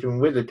situation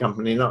with a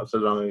company not so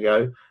long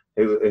ago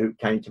who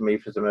came to me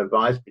for some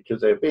advice because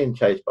they were being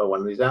chased by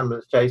one of these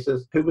ambulance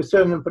chasers who was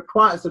suing them for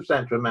quite a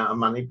substantial amount of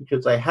money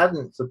because they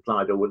hadn't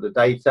supplied all of the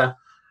data,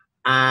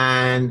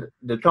 and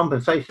the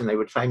compensation they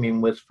were claiming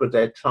was for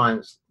their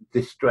client's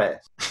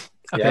distress.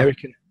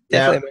 American.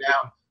 Yeah?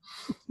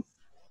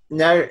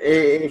 Now,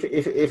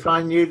 if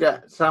I knew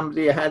that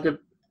somebody had an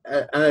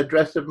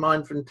address of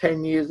mine from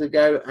 10 years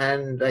ago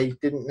and they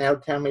didn't now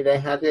tell me they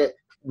had it,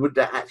 would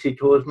that actually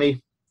cause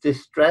me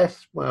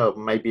distress? Well,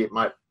 maybe it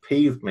might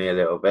peeve me a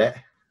little bit,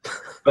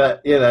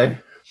 but is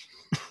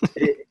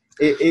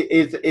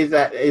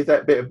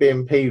that bit of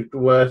being peeved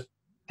worth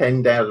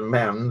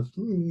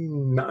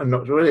 £10,000? I'm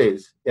not sure it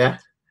is. Yeah.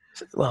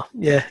 Well,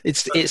 yeah,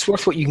 it's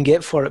worth what you can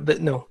get for it,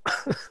 but no.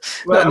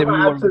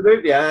 Well,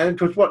 absolutely,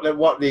 and it was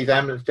what these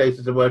ambulance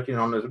chasers are working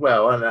on as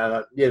well. And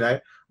I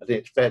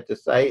think it's fair to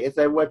say is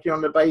they're working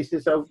on the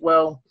basis of,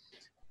 well,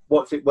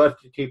 what's it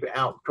worth to keep it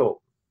out of court?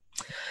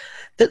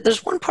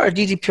 There's one part of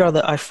GDPR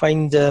that I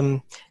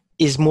find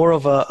is more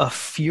of a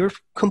fear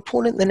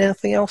component than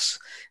anything else.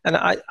 And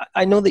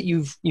I know that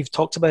you've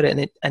talked about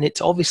it, and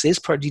it obviously is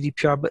part of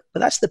GDPR, but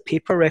that's the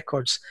paper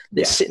records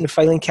that sit in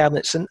filing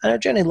cabinets and are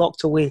generally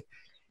locked away.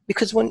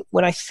 Because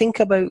when I think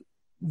about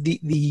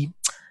the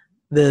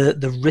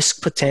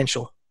risk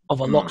potential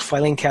of a locked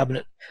filing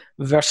cabinet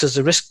versus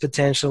the risk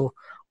potential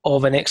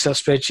of an Excel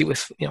spreadsheet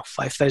with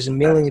 5,000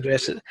 mailing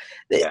addresses,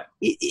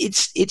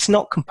 it's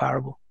not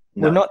comparable.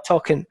 No. We're not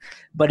talking,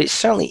 but it's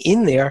certainly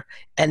in there.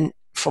 And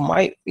from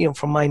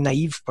my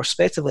naive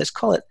perspective, let's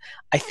call it,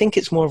 I think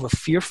it's more of a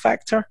fear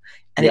factor.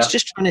 And it's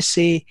just trying to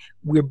say,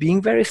 we're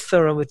being very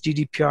thorough with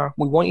GDPR.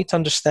 We want you to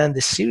understand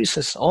the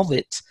seriousness of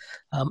it.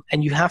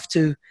 And you have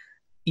to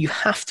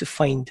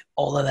find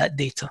all of that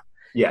data.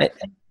 Yeah.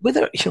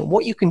 Whether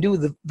what you can do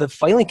with the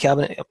filing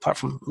cabinet, apart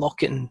from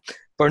lock it and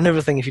burn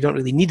everything if you don't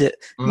really need it,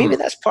 maybe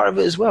that's part of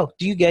it as well.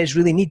 Do you guys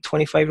really need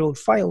 25-year-old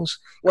files?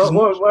 Well,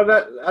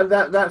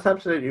 that's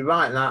absolutely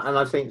right, and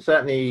I think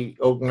certainly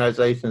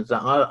organisations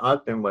that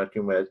I've been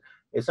working with,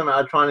 is something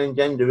I try and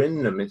engender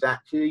in them is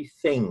actually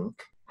think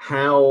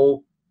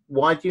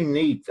why do you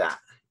need that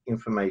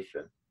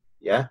information?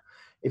 Yeah,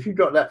 if you've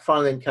got that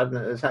filing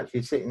cabinet that's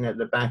actually sitting at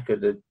the back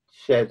of the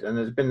shed and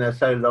has been there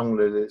so long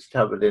that it's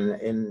covered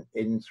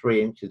in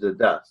 3 inches of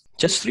dust.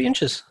 Just 3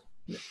 inches.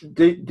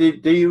 Do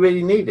you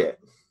really need it?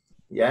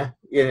 Yeah,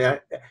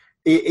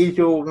 is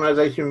your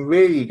organisation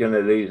really going to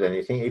lose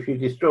anything if you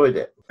destroyed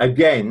it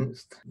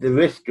against the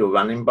risk you're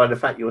running by the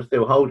fact you're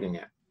still holding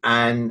it?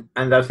 And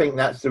I think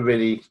that's the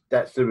really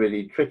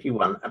tricky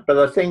one. But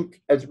I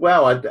think as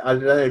well, I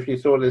don't know if you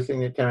saw this thing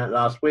that came out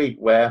last week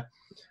where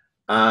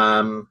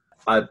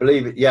I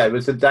believe it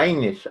was a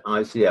Danish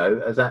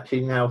ICO has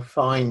actually now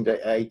fined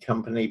a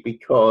company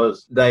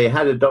because they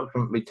had a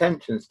document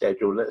retention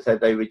schedule that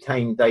said they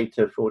retained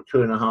data for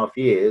 2.5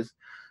 years,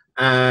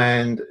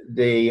 and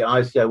the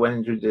ICO went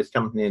into this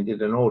company and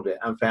did an audit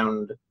and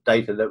found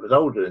data that was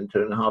older than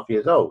 2.5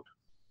 years old.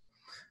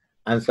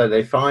 And so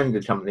they fined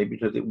the company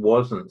because it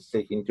wasn't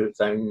sticking to its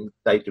own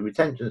data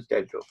retention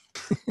schedule.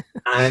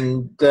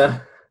 And again,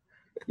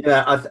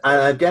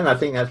 I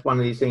think that's one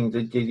of these things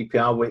with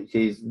GDPR, which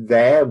is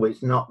there,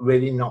 which not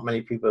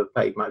many people have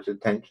paid much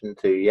attention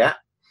to yet,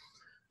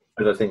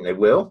 but I think they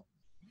will,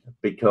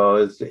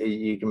 because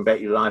you can bet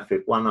your life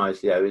if one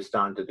ICO is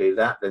starting to do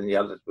that, then the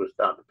others will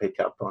start to pick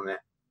up on it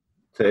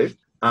too.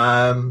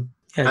 Don't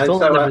let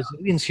the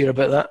Brazilians hear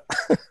about that.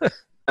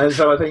 And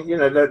so I think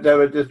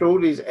there are just all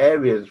these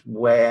areas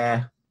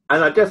where,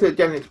 and I guess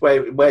again it's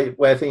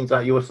where things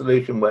like your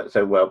solution work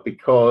so well,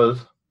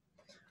 because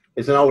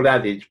it's an old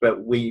adage,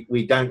 but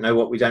we don't know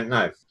what we don't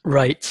know.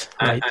 Right.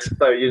 And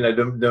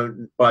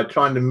so, by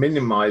trying to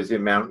minimize the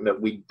amount that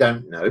we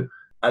don't know,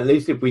 at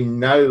least if we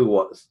know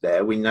what's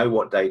there, we know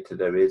what data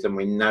there is, and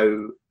we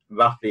know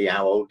roughly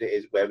how old it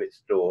is, where it's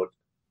stored,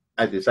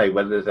 as you say,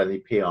 whether there's any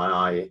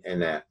PII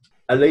in it.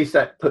 At least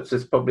that puts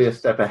us probably a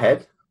step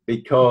ahead,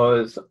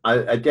 because,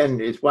 again,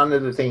 it's one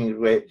of the things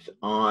which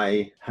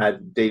I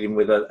had dealing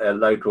with a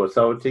local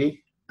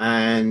authority,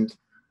 and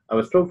I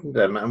was talking to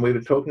them, and we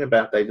were talking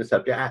about data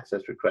subject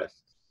access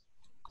requests.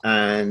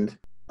 And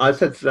I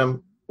said to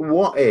them,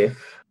 what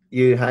if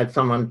you had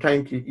someone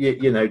came to,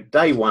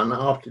 day one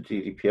after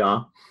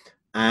GDPR,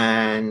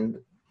 and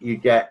you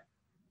get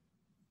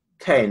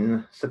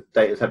 10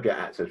 data subject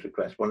access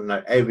requests, want to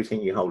know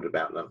everything you hold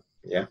about them,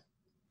 yeah?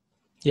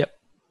 Yep.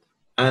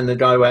 And the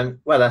guy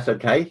went, well, that's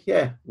okay,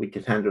 yeah, we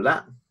could handle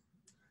that.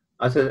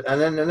 I said, and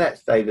then the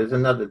next day there's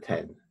another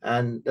 10,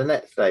 and the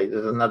next day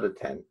there's another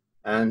 10,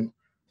 and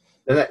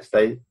the next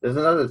day, there's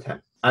another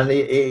 10. And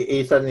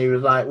he suddenly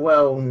was like,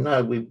 well,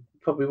 no, we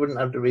probably wouldn't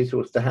have the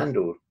resource to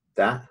handle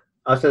that.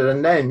 I said,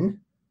 and then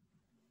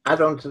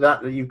add on to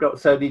that you've got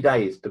 30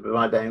 days to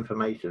provide that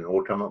information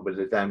or come up with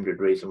a damn good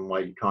reason why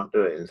you can't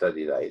do it in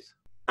 30 days.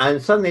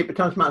 And suddenly it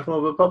becomes much more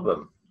of a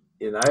problem,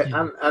 Yeah.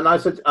 And I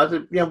said,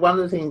 one of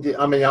the things,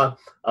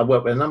 I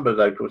work with a number of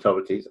local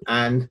authorities,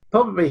 and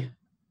probably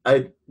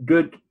a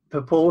good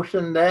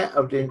proportion there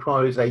of the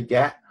inquiries they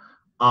get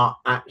are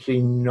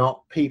actually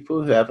not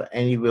people who have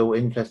any real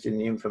interest in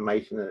the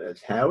information that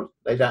is held.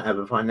 They don't have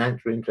a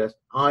financial interest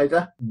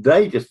either.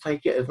 They just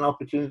take it as an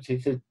opportunity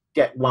to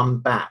get one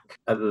back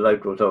at the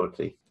local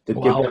authority, to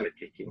give them a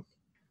kicking.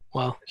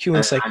 Wow,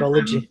 human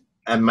psychology.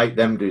 And make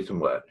them do some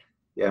work,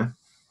 yeah?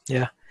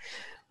 Yeah.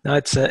 No,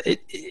 it's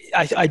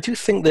I do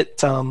think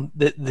that I'm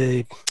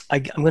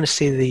going to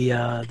say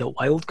the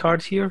wild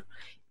card here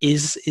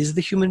is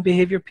the human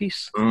behavior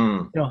piece.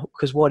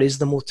 Because what is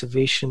the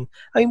motivation?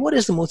 What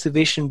is the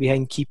motivation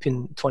behind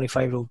keeping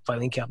 25-year-old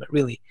filing cabinet?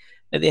 Really,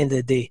 at the end of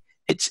the day,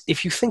 it's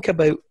if you think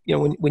about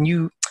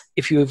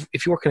if you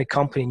work in a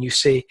company and you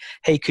say,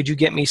 hey, could you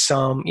get me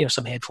some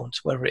some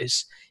headphones, whatever it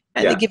is,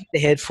 and they give you the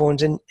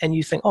headphones, and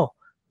you think, oh,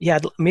 yeah,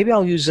 maybe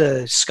I'll use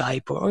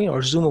Skype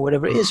or Zoom or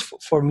whatever it is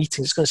for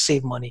meetings. It's going to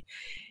save money.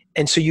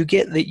 And so you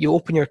get that you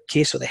open your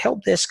case with a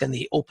help desk and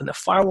they open the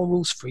firewall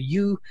rules for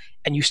you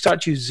and you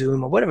start to use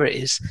Zoom or whatever it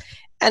is.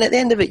 And at the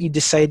end of it, you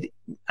decide,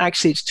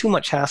 actually, it's too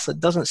much hassle. It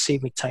doesn't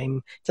save me time.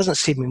 It doesn't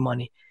save me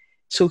money.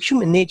 So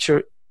human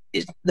nature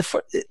is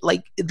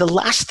the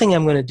last thing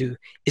I'm going to do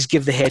is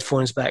give the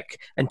headphones back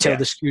and tell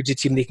the security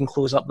team they can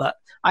close up that.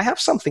 I have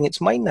something.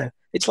 It's mine now.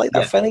 It's like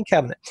that filing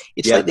cabinet.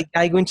 It's like the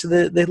guy going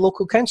to the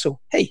local council.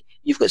 Hey,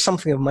 you've got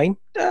something of mine.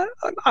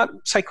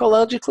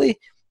 Psychologically,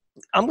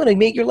 I'm going to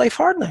make your life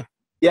hard now.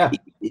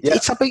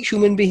 It's about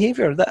human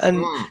behavior,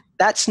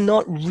 that's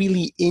not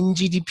really in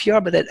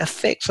GDPR, but it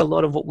affects a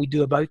lot of what we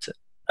do about it.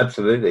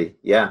 Absolutely,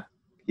 yeah.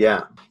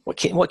 What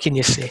can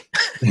you say?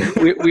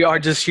 we are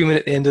just human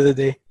at the end of the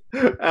day.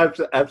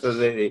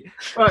 Absolutely.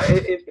 Well,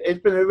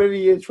 it's been a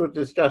really useful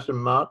discussion,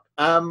 Mark.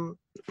 How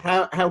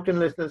can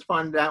listeners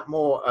find out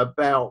more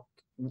about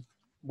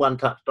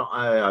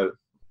OneTouch.io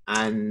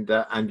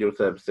and your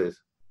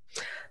services?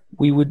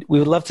 We would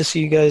love to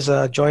see you guys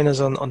join us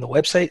on the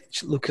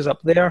website. Look us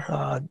up there,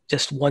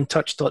 just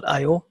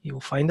onetouch.io. You'll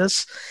find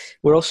us.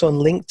 We're also on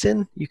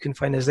LinkedIn. You can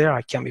find us there.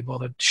 I can't be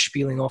bothered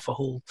spieling off a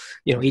whole,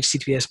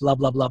 HTTPS, blah,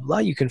 blah, blah, blah.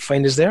 You can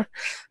find us there.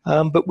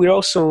 But we're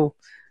also,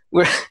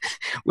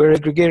 we're a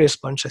gregarious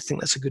bunch. I think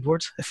that's a good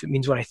word, if it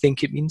means what I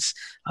think it means.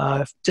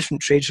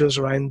 Different trade shows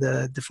around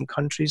different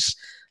countries.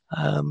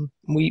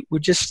 We're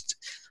just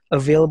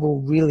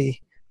available,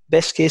 really.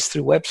 Best case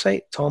through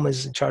website. Tom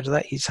is in charge of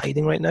that. He's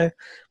hiding right now.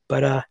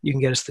 But you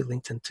can get us through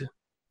LinkedIn too.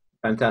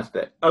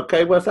 Fantastic.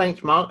 Okay, well,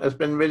 thanks, Mark. It's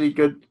been really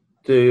good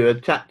to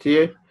chat to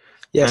you.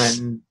 Yes.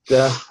 And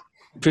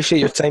appreciate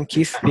your time,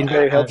 Keith. Been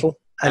very helpful.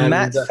 And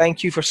Matt,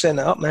 thank you for setting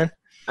it up, man.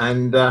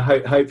 And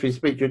hopefully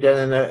speak to you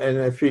again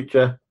in a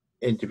future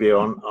interview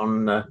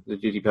on the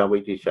GDPR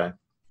Weekly Show.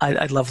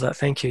 I'd love that.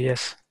 Thank you.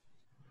 Yes.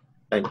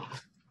 Thanks.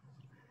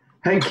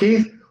 Hey,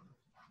 Keith.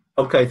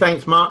 Okay,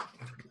 thanks, Mark.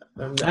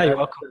 And, you're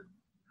welcome.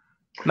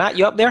 Matt,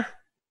 you up there?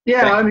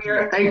 Yeah, I'm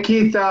here. Hey,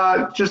 Keith,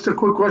 just a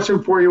quick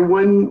question for you.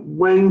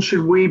 When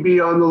should we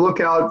be on the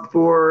lookout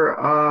for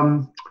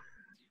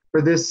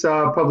this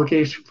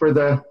publication for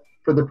the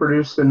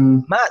produce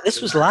and Matt?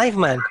 This was live,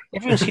 man.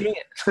 Everyone's hearing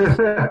it.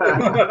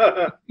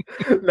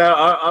 No,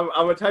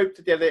 I would hope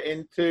to get it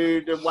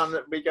into the one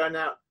that we're going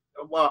out.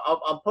 Well,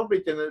 I'm probably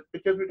gonna,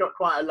 because we've got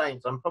quite a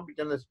length. I'm probably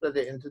gonna split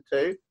it into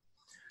two.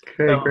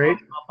 Okay, so great.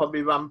 I'll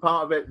probably run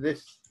part of it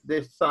this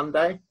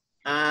Sunday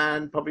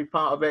and probably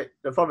part of it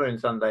the following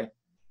Sunday.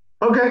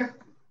 Okay,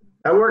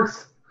 that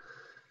works.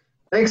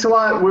 Thanks a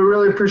lot. We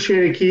really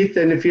appreciate it, Keith.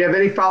 And if you have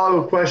any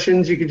follow-up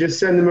questions, you can just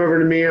send them over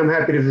to me. I'm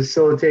happy to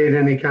facilitate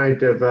any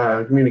kind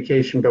of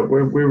communication, but we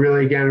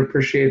really, again,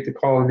 appreciate the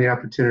call and the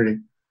opportunity.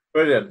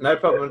 Brilliant. No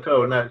problem at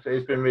all. No,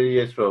 it's been really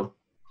useful.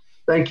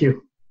 Thank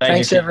you.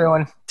 Thanks,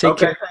 everyone. Take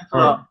care. Thanks a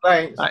lot.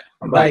 Thanks.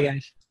 Bye,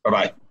 guys.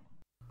 Bye-bye.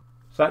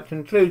 So that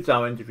concludes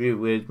our interview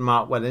with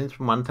Mark Wellins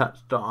from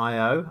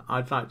OneTouch.io.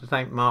 I'd like to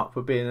thank Mark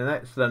for being an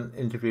excellent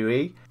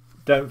interviewee.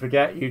 Don't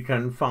forget, you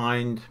can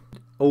find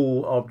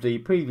all of the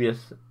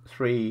previous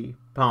 3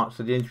 parts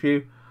of the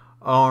interview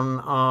on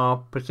our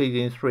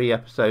preceding 3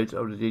 episodes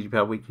of the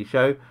GDPR Weekly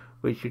Show,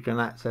 which you can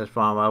access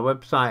via our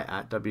website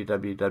at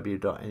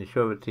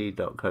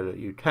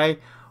www.insurity.co.uk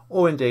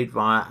or indeed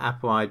via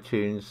Apple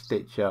iTunes,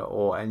 Stitcher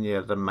or any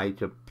other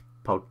major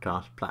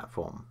podcast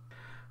platform.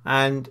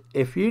 And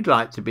if you'd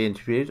like to be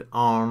interviewed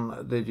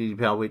on the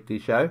GDPR Weekly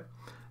Show,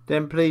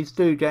 then please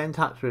do get in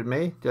touch with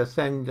me. Just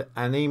send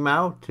an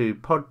email to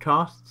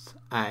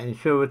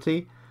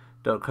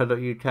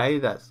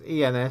podcasts@insurity.co.uk. That's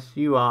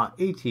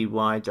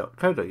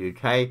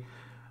ensurety.co.uk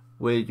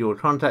with your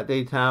contact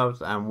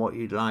details and what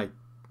you'd like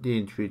the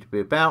interview to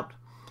be about.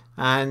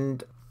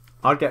 And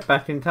I'll get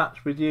back in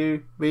touch with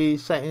you, be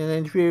setting an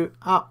interview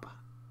up,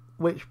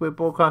 which we're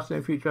broadcasting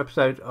in a future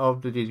episode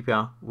of the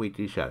GDPR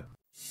Weekly Show.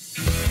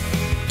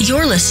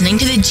 You're listening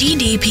to the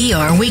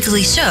GDPR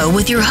Weekly Show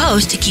with your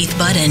host, Keith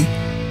Budden.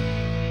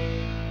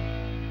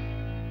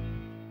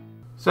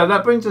 So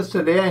that brings us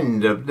to the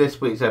end of this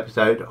week's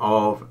episode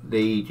of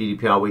the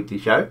GDPR Weekly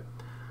Show.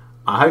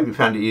 I hope you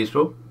found it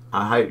useful.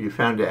 I hope you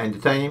found it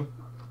entertaining.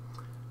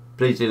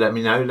 Please do let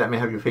me know. Let me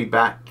have your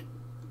feedback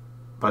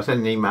by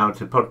sending an email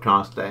to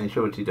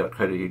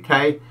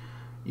podcast@insurity.co.uk.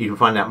 You can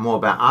find out more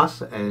about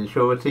us at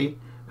Insurity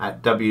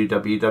at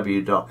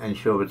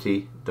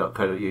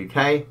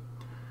www.insurity.co.uk.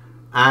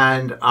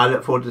 And I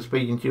look forward to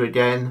speaking to you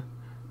again,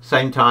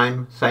 same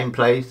time, same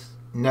place,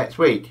 next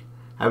week.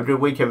 Have a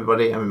good week,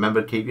 everybody, and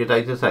remember to keep your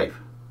data safe.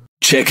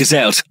 Check us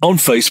out on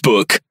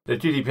Facebook. The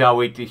GDPR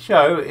Weekly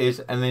Show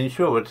is an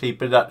Insurity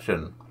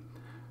production.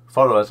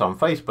 Follow us on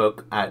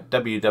Facebook at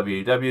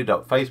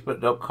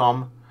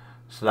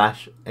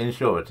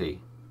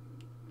www.facebook.com/Insurity.